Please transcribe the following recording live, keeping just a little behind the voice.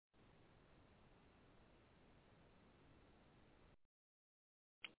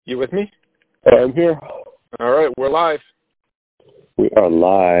You with me? I'm here. All right, we're live. We are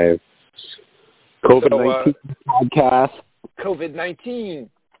live. COVID-19 podcast. COVID-19.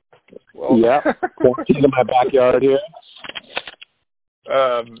 Well, yeah, quarantine in my backyard here.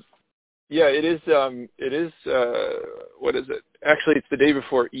 Yeah, it is. What is it? Actually, it's the day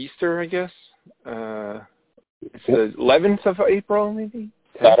before Easter, I guess. It's the 11th of April, maybe.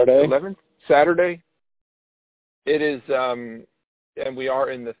 Saturday. 11th. Saturday. It is, and we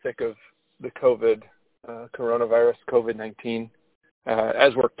are in the thick of the coronavirus, COVID-19,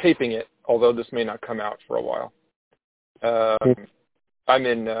 as we're taping it. Although this may not come out for a while. I'm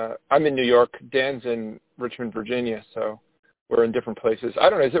in New York. Dan's in Richmond, Virginia, so we're in different places. I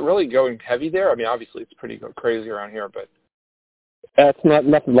don't know. Is it really going heavy there? I mean, obviously it's pretty crazy around here, but it's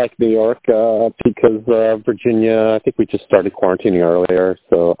nothing like New York because Virginia. I think we just started quarantining earlier,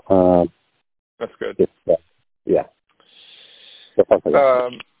 so that's good. Yeah.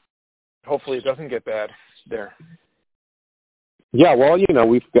 Hopefully it doesn't get bad there. Yeah, well,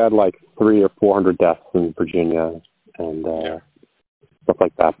 we've got like 300 or 400 deaths in Virginia and stuff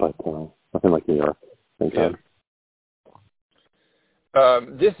like that, but nothing like New York. Thank God.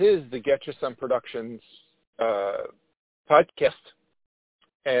 This is the Get You Some Productions podcast,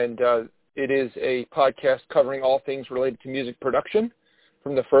 and it is a podcast covering all things related to music production,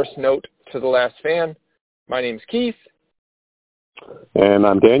 from the first note to the last fan. My name's Keith. And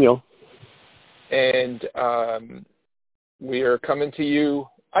I'm Daniel. And we are coming to you.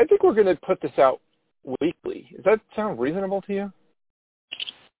 I think we're going to put this out weekly. Does that sound reasonable to you?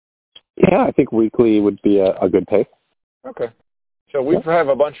 Yeah, I think weekly would be a good pace. Okay. So we have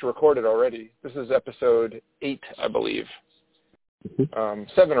a bunch recorded already. This is episode 8, I believe.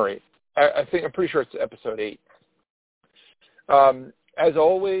 7 or 8. I'm pretty sure it's episode 8. As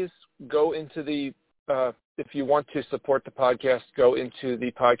always, go into the, if you want to support the podcast, go into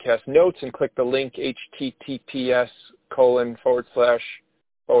the podcast notes and click the link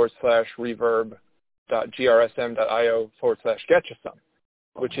https://reverb.grsm.io/getyousome,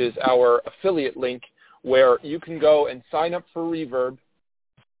 which is our affiliate link where you can go and sign up for Reverb,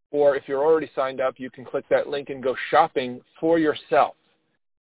 or if you're already signed up, you can click that link and go shopping for yourself.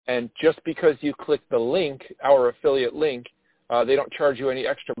 And just because you click the link, our affiliate link, they don't charge you any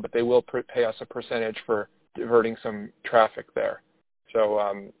extra, but they will pay us a percentage for diverting some traffic there.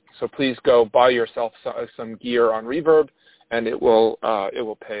 So please go buy yourself some gear on Reverb, and it will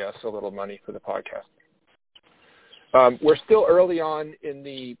pay us a little money for the podcast. We're still early on in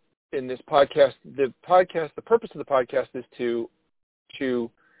this podcast. The purpose of the podcast is to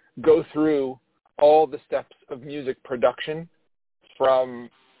go through all the steps of music production, from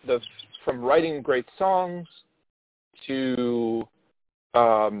writing great songs to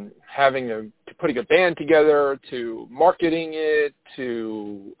putting a band together, to marketing it,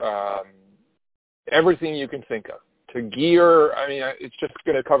 to everything you can think of, to gear. I mean, it's just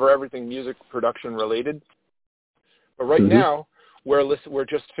going to cover everything music production related. But right now, we're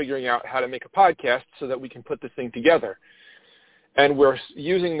just figuring out how to make a podcast so that we can put this thing together. And we're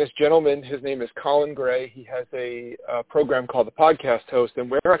using this gentleman. His name is Colin Gray. He has a program called The Podcast Host,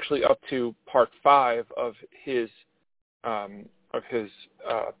 and we're actually up to part 5 of his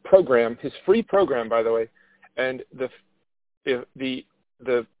program, his free program, by the way. And the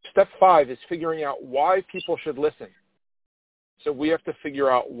step 5 is figuring out why people should listen. So we have to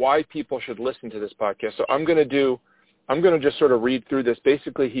figure out why people should listen to this podcast. So I'm going to just sort of read through this.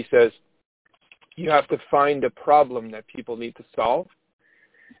 Basically, he says you have to find a problem that people need to solve,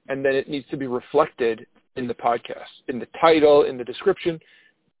 and then it needs to be reflected in the podcast, in the title, in the description,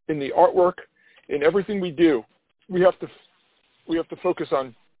 in the artwork, in everything we do. We have to focus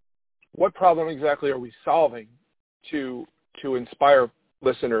on what problem exactly are we solving to inspire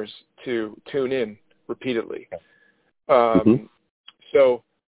listeners to tune in repeatedly. So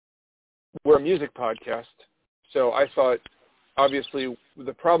we're a music podcast. So I thought, obviously,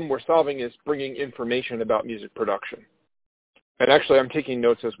 the problem we're solving is bringing information about music production. And actually, I'm taking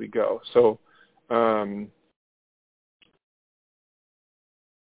notes as we go. So let me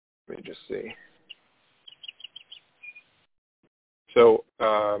just see. So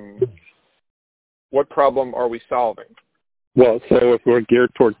what problem are we solving? Well, so if we're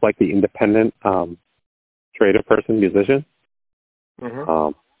geared towards like the independent creative person, musician,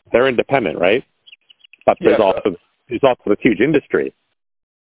 they're independent, right? But there's also a huge industry,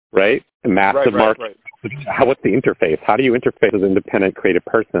 right? A massive market. Right. What's the interface? How do you interface as an independent creative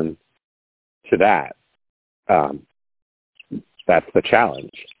person to that? That's the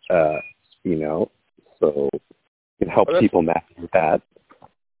challenge, so you can help people navigate that.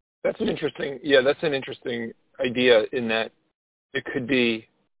 That's an interesting idea, in that it could be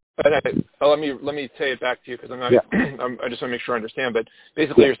let me say it back to you because I'm not. Yeah. I just want to make sure I understand. But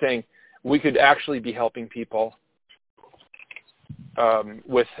basically, you're saying we could actually be helping people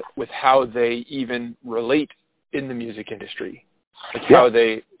with how they even relate in the music industry, like how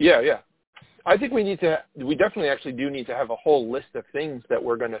they. Yeah. I think we definitely actually do need to have a whole list of things that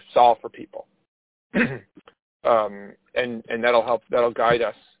we're going to solve for people, and that'll guide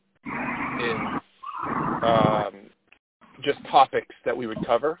us in just topics that we would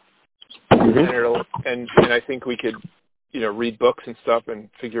cover, and I think we could, read books and stuff and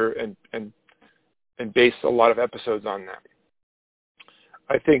figure and base a lot of episodes on that.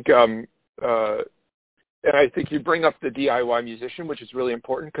 I think, and I think you bring up the DIY musician, which is really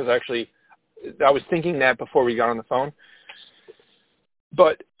important because I was thinking that before we got on the phone,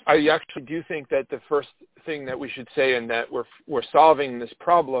 but I actually do think that the first thing that we should say in that we're solving this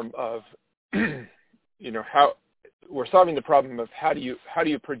problem of, how we're solving the problem of how do you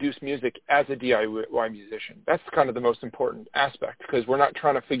produce music as a DIY musician. That's kind of the most important aspect because we're not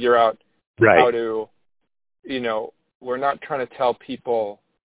trying to figure out how to, we're not trying to tell people,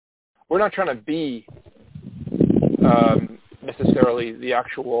 we're not trying to be necessarily the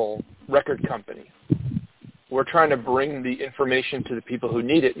actual record company. We're trying to bring the information to the people who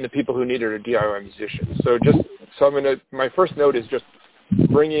need it, and the people who need it are DIY musicians. My first note is just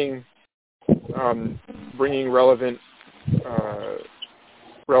bringing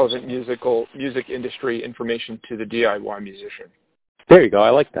relevant music industry information to the DIY musician. There you go. I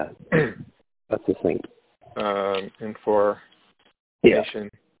like that. That's the thing. Information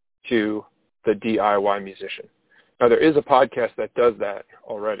to the DIY musician. Now, there is a podcast that does that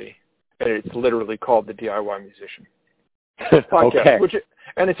already, and it's literally called The DIY Musician Podcast, okay.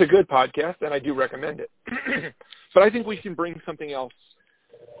 And it's a good podcast, and I do recommend it. But I think we can bring something else.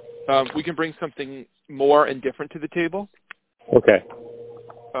 We can bring something more and different to the table. Okay.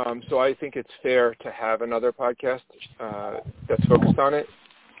 So I think it's fair to have another podcast that's focused on it.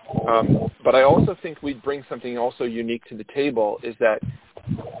 But I also think we'd bring something also unique to the table is that,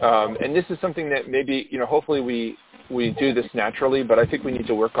 and this is something that maybe, hopefully we do this naturally, but I think we need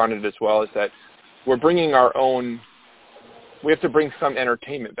to work on it as well, is that we're bringing our own, we have to bring some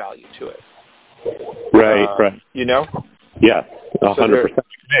entertainment value to it. Right. Yes, 100%.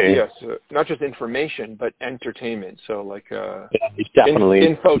 Yes, not just information, but entertainment. So like definitely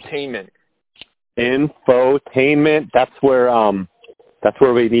infotainment. Infotainment. That's where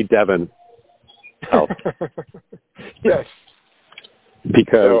we need Devin help. Yes.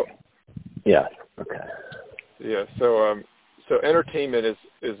 Because yes. Okay. Yeah. So entertainment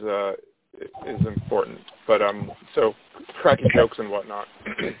is important, but so cracking jokes and whatnot.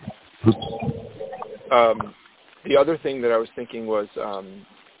 The other thing that I was thinking was,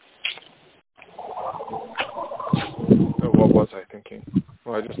 what was I thinking?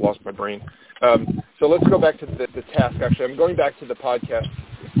 Well, I just lost my brain. So let's go back to the task. Actually, I'm going back to the podcast,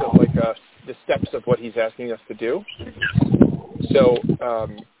 so like the steps of what he's asking us to do. So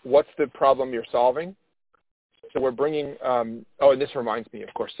what's the problem you're solving? So we're bringing, and this reminds me,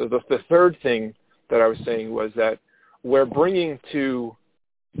 of course. So the third thing that I was saying was that we're bringing to,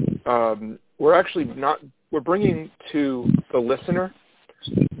 we're bringing to the listener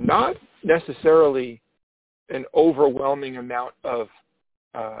not necessarily an overwhelming amount of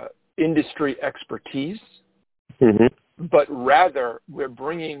industry expertise, but rather we're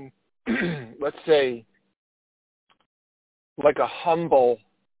bringing, let's say, like a humble,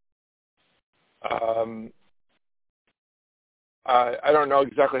 I don't know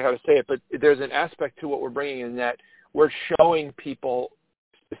exactly how to say it, but there's an aspect to what we're bringing in that we're showing people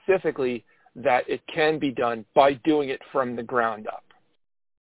specifically that it can be done by doing it from the ground up.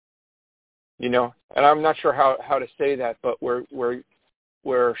 And I'm not sure how to say that, but we're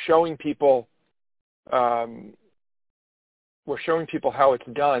showing people how it's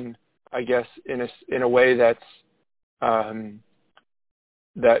done, I guess, in a way that's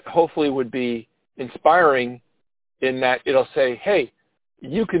that hopefully would be inspiring, in that it'll say, hey,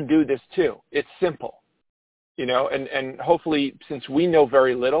 you can do this too. It's simple, and hopefully, since we know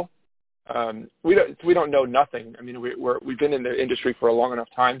very little, we don't know nothing. I mean, we've been in the industry for a long enough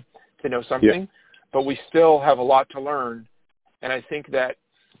time to know something, but we still have a lot to learn. And I think that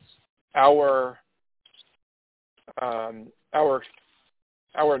our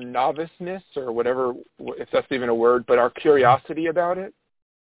noviceness, or whatever, if that's even a word, but our curiosity about it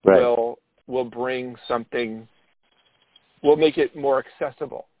will bring something. Will make it more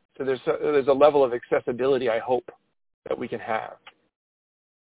accessible. So there's a level of accessibility, I hope, that we can have.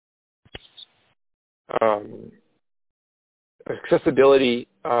 Accessibility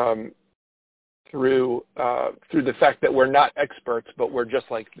through the fact that we're not experts, but we're just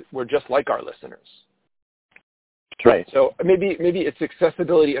like our listeners. Right. So maybe it's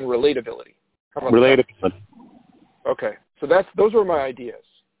accessibility and relatability. How about Relatability. that? Okay. So those were my ideas.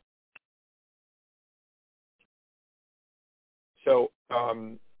 So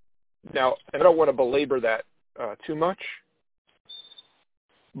now I don't want to belabor that too much,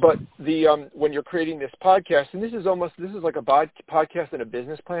 but when you're creating this podcast, and this is like a podcast and a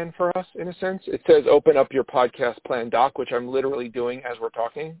business plan for us in a sense. It says open up your podcast plan doc, which I'm literally doing as we're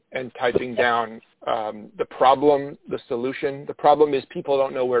talking and typing down the problem, the solution. The problem is people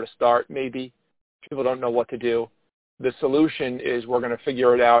don't know where to start. Maybe people don't know what to do. The solution is we're going to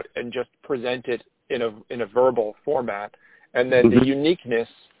figure it out and just present it in a verbal format. And then the uniqueness,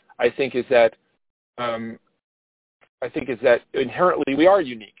 I think, is that inherently we are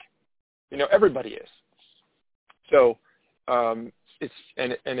unique. Everybody is. So it's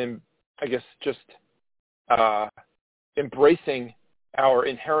I guess just embracing our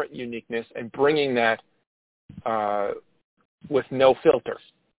inherent uniqueness and bringing that with no filter,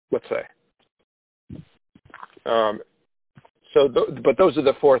 let's say. But those are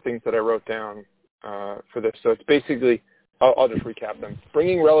the 4 things that I wrote down for this. So it's basically, I'll just recap them.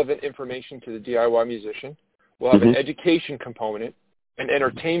 Bringing relevant information to the DIY musician. We'll have an education component, an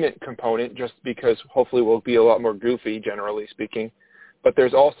entertainment component, just because hopefully we'll be a lot more goofy, generally speaking. But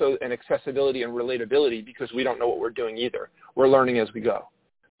there's also an accessibility and relatability because we don't know what we're doing either. We're learning as we go.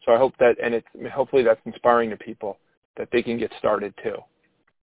 So I hope that, and hopefully that's inspiring to people that they can get started too.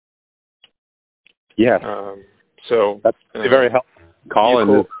 Yeah. So that's very helpful.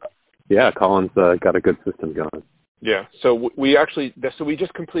 Colin's got a good system going. Yeah. So we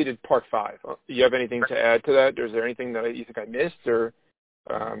just completed part 5. Do you have anything to add to that? Or is there anything that you think I missed or?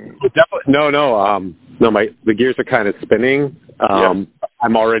 Definitely. No, the gears are kind of spinning. I'm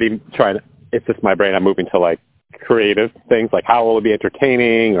already trying to, it's just my brain. I'm moving to like creative things, like how will it be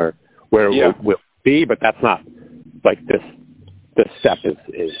entertaining or where it will be, but that's not like this step is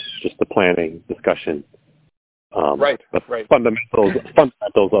just the planning discussion. Right. Fundamentals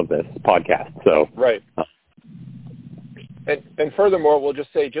of this podcast. So right. And furthermore, we'll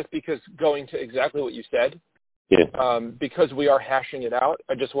just say, just because going to exactly what you said, because we are hashing it out,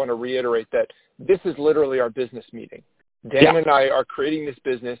 I just want to reiterate that this is literally our business meeting. Dan and I are creating this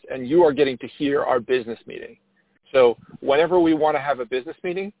business, and you are getting to hear our business meeting. So whenever we want to have a business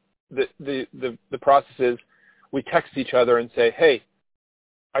meeting, the process is we text each other and say, hey,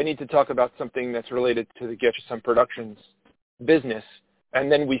 I need to talk about something that's related to the Get You Some Productions business, and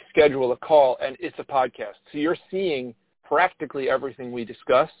then we schedule a call, and it's a podcast. So you're seeing practically everything we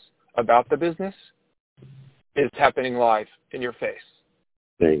discuss about the business is happening live in your face.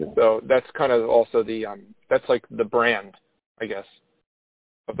 There you go. So that's kind of also that's like the brand, I guess,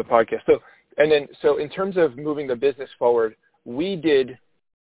 of the podcast. So in terms of moving the business forward, we did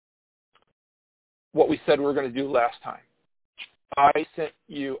what we said we were going to do last time.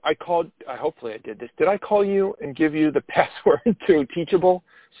 Hopefully I did this. Did I call you and give you the password to Teachable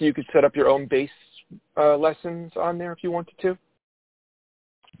so you could set up your own bass lessons on there if you wanted to?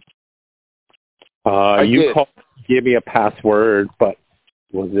 You gave me a password, but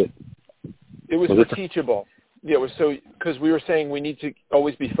was it? It was for Teachable. Yeah, it was because we were saying we need to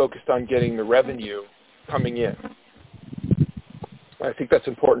always be focused on getting the revenue coming in. I think that's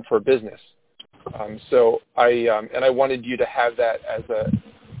important for a business. So I wanted you to have that as I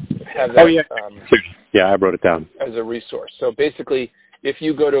wrote it down as a resource. So basically, if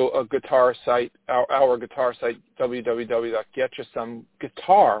you go to a guitar site, our guitar site,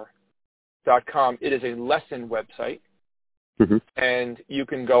 www.getyousomeguitar.com, it is a lesson website, and you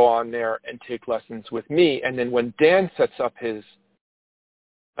can go on there and take lessons with me. And then when Dan sets up his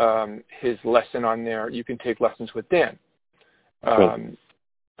lesson on there, you can take lessons with Dan.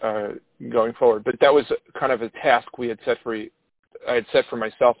 Going forward. But that was kind of a task I had set for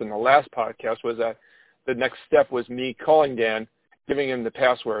myself in the last podcast, was that the next step was me calling Dan, giving him the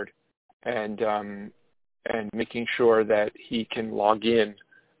password, and making sure that he can log in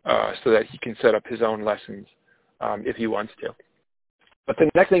so that he can set up his own lessons if he wants to. But the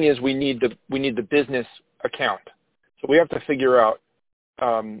next thing is we need the business account. So we have to figure out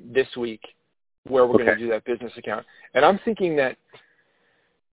this week where we're going to do that business account. And I'm thinking that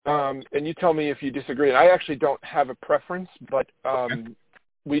and you tell me if you disagree. And I actually don't have a preference, but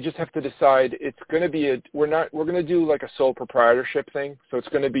we just have to decide. It's going to be we're going to do like a sole proprietorship thing. So it's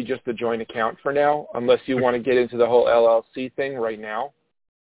going to be just a joint account for now, unless you want to get into the whole LLC thing right now.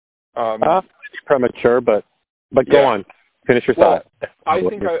 Premature, but go on. Finish your thought. I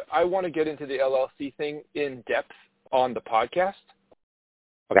think I want to get into the LLC thing in depth on the podcast.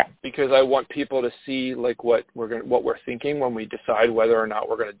 Okay. Because I want people to see like what we're thinking when we decide whether or not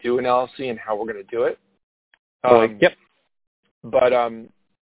we're going to do an LLC and how we're going to do it. Yep.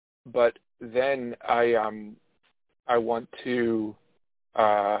 But then I want to.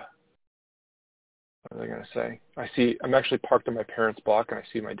 What was I going to say? I'm actually parked on my parents' block, and I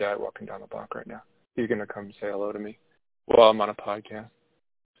see my dad walking down the block right now. He's going to come say hello to me while I'm on a podcast.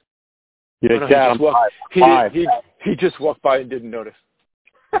 Yeah, Dad, he just walked by and didn't notice.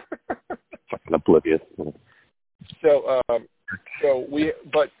 Fucking oblivious. So we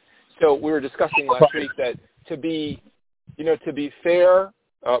were discussing last week that to be fair.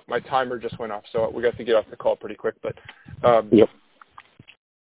 My timer just went off, so we got to get off the call pretty quick. But yep.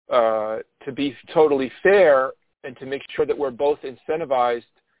 To be totally fair and to make sure that we're both incentivized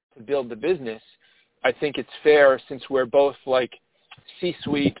to build the business, I think it's fair since we're both like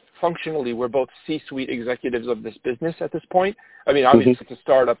C-suite, functionally we're both C-suite executives of this business at this point. I mean, obviously it's a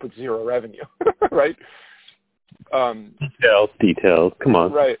startup with zero revenue, right? Details, come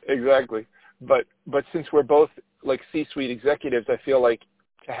on. Right, exactly. But since we're both like C-suite executives, I feel like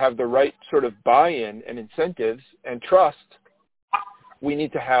to have the right sort of buy-in and incentives and trust, we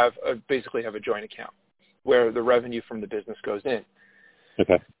need to basically have a joint account where the revenue from the business goes in.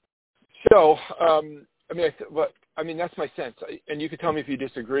 Okay. So, I mean, that's my sense. And you can tell me if you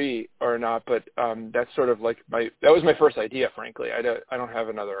disagree or not, but that's sort of like that was my first idea, frankly. I don't have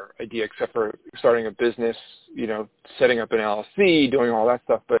another idea except for starting a business, setting up an LLC, doing all that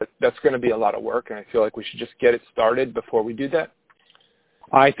stuff, but that's going to be a lot of work, and I feel like we should just get it started before we do that.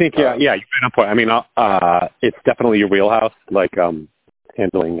 I think, you made a point. I mean, it's definitely your wheelhouse, like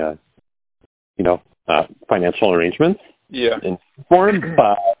handling, financial arrangements. Yeah. In form,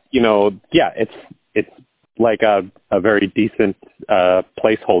 but it's like a very decent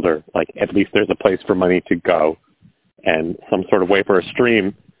placeholder. Like at least there's a place for money to go, and some sort of way for a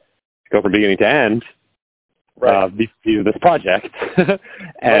stream to go from beginning to end. Right. Via this project,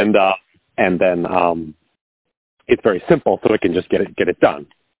 and then it's very simple, so we can just get it done.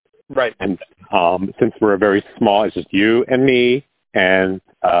 Right. And since we're a very small, it's just you and me, and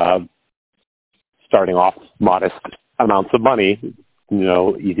starting off modest amounts of money,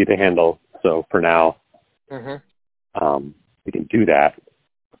 easy to handle. So for now, we can do that,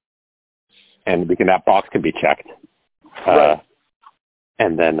 and that box can be checked,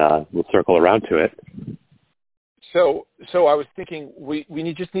 and then we'll circle around to it. So I was thinking we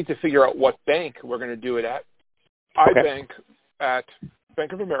just need to figure out what bank we're going to do it at. I bank at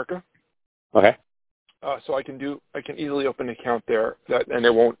Bank of America. Okay. So I can easily open an account there, and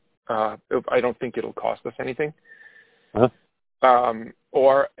it won't. I don't think it'll cost us anything. Uh-huh.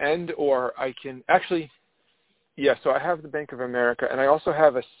 Or I can actually. Yeah. So I have the Bank of America, and I also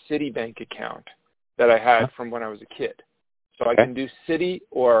have a Citibank account that I had from when I was a kid. So I can do Citi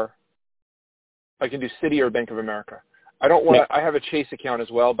or Bank of America. I don't want. I have a Chase account as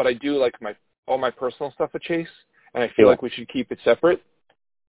well, but I do like all my personal stuff at Chase, and I feel like we should keep it separate.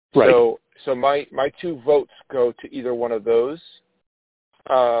 Right. So my two votes go to either one of those.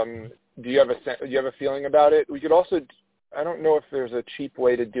 Do you have a feeling about it? We could also. I don't know if there's a cheap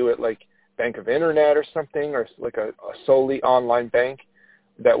way to do it, like Bank of Internet or something, or like a solely online bank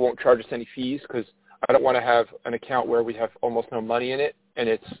that won't charge us any fees, because I don't want to have an account where we have almost no money in it,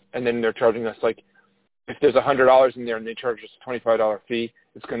 and then they're charging us like if there's $100 in there and they charge us a $25 fee,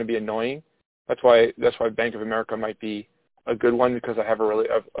 it's going to be annoying. That's why Bank of America might be a good one, because I have a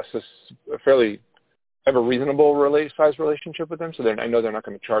reasonable size relationship with them, so I know they're not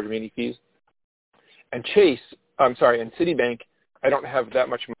going to charge me any fees. And and Citibank, I don't have that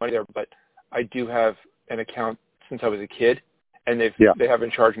much money there, but I do have an account since I was a kid, and they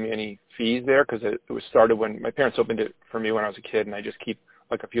haven't charged me any fees there, because it was started when my parents opened it for me when I was a kid, and I just keep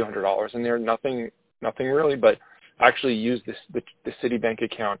like a few $100s in there, nothing really, but I actually use the Citibank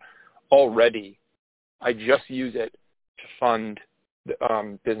account already. I just use it to fund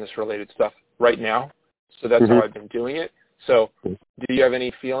the business-related stuff right now, so that's how I've been doing it. So do you have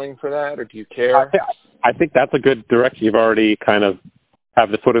any feeling for that, or do you care? I think that's a good direction. You've already kind of have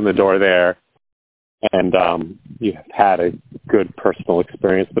the foot in the door there, and you've had a good personal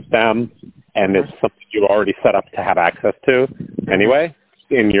experience with them, and it's something you already set up to have access to anyway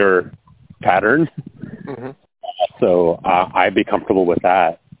in your pattern. So I'd be comfortable with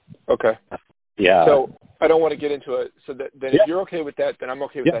that. Okay. Yeah. So I don't want to get into it. So then if you're okay with that, then I'm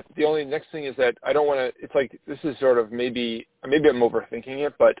okay with that. The only next thing is that I don't want to, it's like, this is sort of maybe I'm overthinking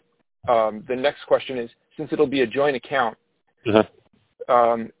it, but the next question is, since it'll be a joint account,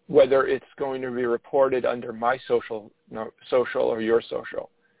 whether it's going to be reported under my social or your social.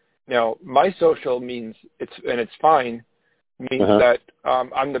 Now, my social means it's fine means that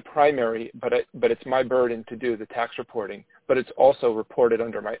I'm the primary, but it's my burden to do the tax reporting. But it's also reported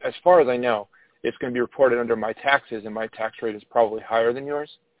under my, as far as I know, it's going to be reported under my taxes, and my tax rate is probably higher than yours.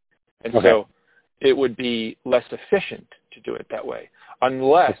 And so it would be less efficient to do it that way,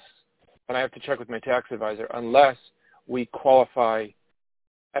 unless, and I have to check with my tax advisor, unless we qualify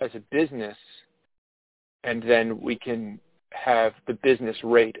as a business, and then we can have the business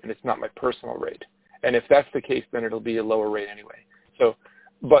rate, and it's not my personal rate. And if that's the case, then it'll be a lower rate anyway. So,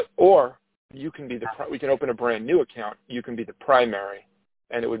 or you can be we can open a brand new account. You can be the primary,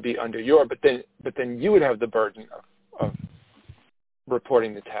 and it would be under your. But then you would have the burden of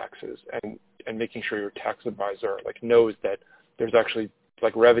reporting the taxes and making sure your tax advisor knows that there's actually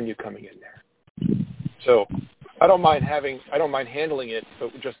revenue coming in there. So I don't mind handling it,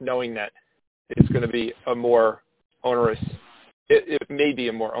 but just knowing that it's going to be a more onerous. It may be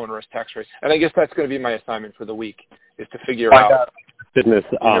a more onerous tax rate, and I guess that's going to be my assignment for the week, is to figure out business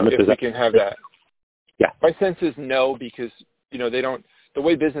if we can have that. Yeah. My sense is no, because they don't. The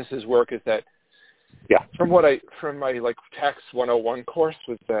way businesses work is that. Yeah. From my tax 101 course,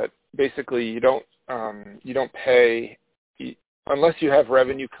 was that basically you don't pay unless you have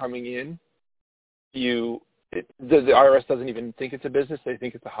revenue coming in. The IRS doesn't even think it's a business; they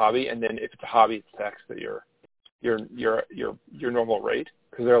think it's a hobby, and then if it's a hobby, it's taxed at your normal rate,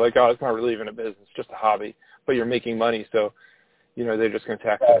 because they're like, oh, it's not really even a business, it's just a hobby, but you're making money, so they're just going to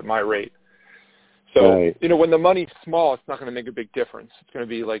tax it at my rate. So when the money's small, it's not going to make a big difference. It's going to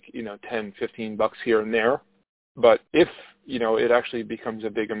be $10-15 here and there. But if it actually becomes a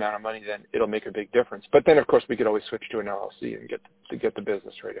big amount of money, then it'll make a big difference. But then of course we could always switch to an LLC and get the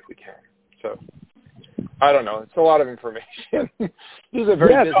business rate if we can. So I don't know. It's a lot of information. This is a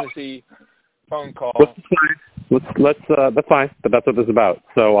very businessy phone call. Let's that's fine, but that's what this is about.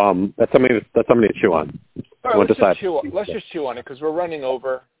 So that's something to chew on. All right, let's just chew on it, because we're running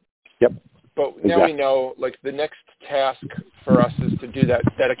over. Yep. But now we know, the next task for us is to do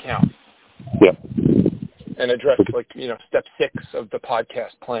that account. Yep. And address step 6 of the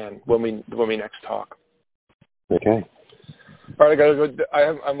podcast plan when we next talk. Okay. All right, I gotta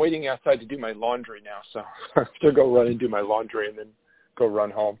go. I'm waiting outside to do my laundry now, so I have to go run and do my laundry and then go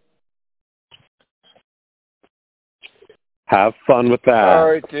run home. Have fun with that. All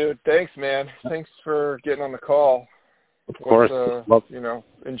right, dude. Thanks, man. Thanks for getting on the call. Of course.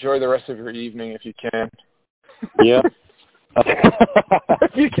 Enjoy the rest of your evening if you can. Yeah.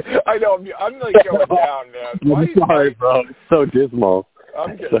 I know. I'm going down, man. I'm sorry, bro. It's so dismal.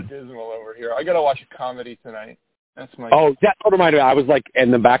 I'm getting dismal over here. I got to watch a comedy tonight. That's my. Oh, that reminded me. I was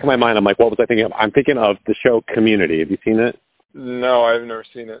in the back of my mind, I'm like, what was I thinking of? I'm thinking of the show Community. Have you seen it? No, I've never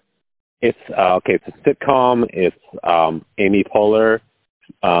seen it. It's it's a sitcom. It's Amy Poehler.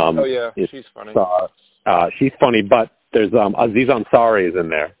 Oh yeah, she's funny. She's funny, but there's Aziz Ansari is in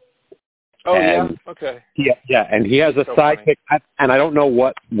there. Oh yeah, okay. Yeah, and he has a sidekick, and I don't know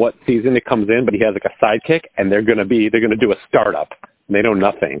what season it comes in, but he has a sidekick, and they're gonna do a startup. And they know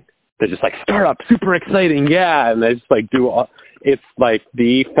nothing. They're just startup, super exciting, yeah, and they just it's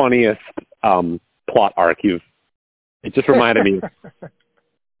the funniest plot arc you've. It just reminded me.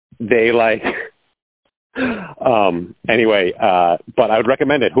 They anyway, but I would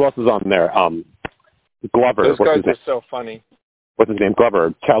recommend it. Who else is on there? Glover. Those guys are so funny. What's his name?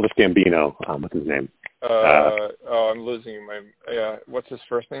 Glover. Childish Gambino. What's his name? I'm losing my. Yeah. What's his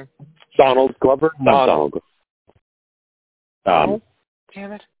first name? Donald Glover. Not Donald.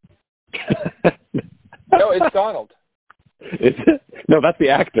 Damn it. No, it's Donald. Is it? No, that's the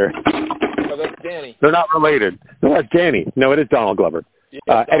actor. No, that's Danny. They're not related. No, that's Danny. No, it is Donald Glover.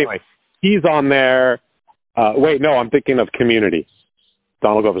 Yeah, anyway, he's on there. Wait, no, I'm thinking of Community.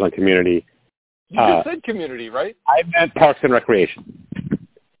 Donald Glover's on Community. You just said Community, right? I meant Parks and Recreation.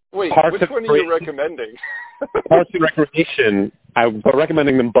 Wait, which one are you recommending? Parks and Recreation, I'm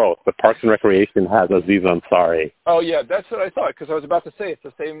recommending them both, but Parks and Recreation has Aziz Ansari. Oh yeah, that's what I thought, because I was about to say it's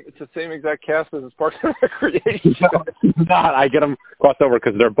the same exact cast as Parks and Recreation. No, it's not. I get them crossed over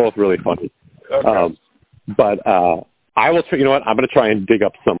because they're both really funny. Okay. But I will. You know what? I'm going to try and dig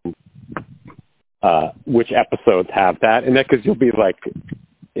up some which episodes have that in it, because you'll be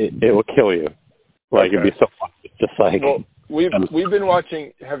it will kill you. It'd be so funny. Just well, we've been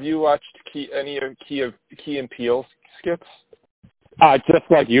watching. Have you watched any of Key and Peele skits? Just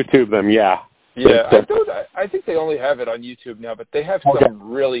YouTube them, yeah. Yeah, I think they only have it on YouTube now, but they have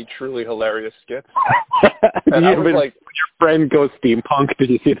some really, truly hilarious skits. And I was when your friend goes steampunk, did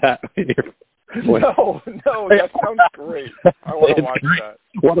you see that? No, that sounds great. I want to watch that.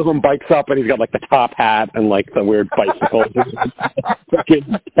 One of them bikes up and he's got the top hat and the weird bicycle,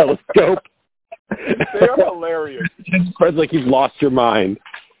 fucking telescope. They are hilarious. Fred's like you've lost your mind.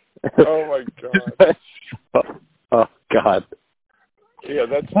 Oh my god. Oh god. Yeah,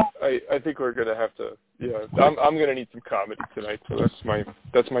 I think we're gonna have to. Yeah, I'm gonna need some comedy tonight, so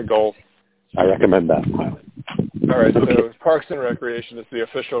that's my goal. I recommend that. All right, so Parks and Recreation is the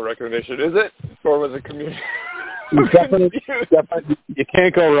official recommendation, is it, or was it community? Definitely, you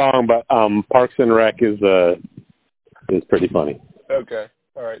can't go wrong. But Parks and Rec is pretty funny. Okay,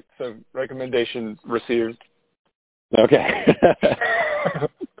 all right. So recommendation received. Okay.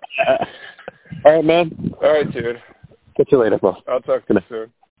 All right, man. All right, dude. Catch you later, bro. I'll talk to you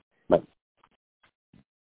soon.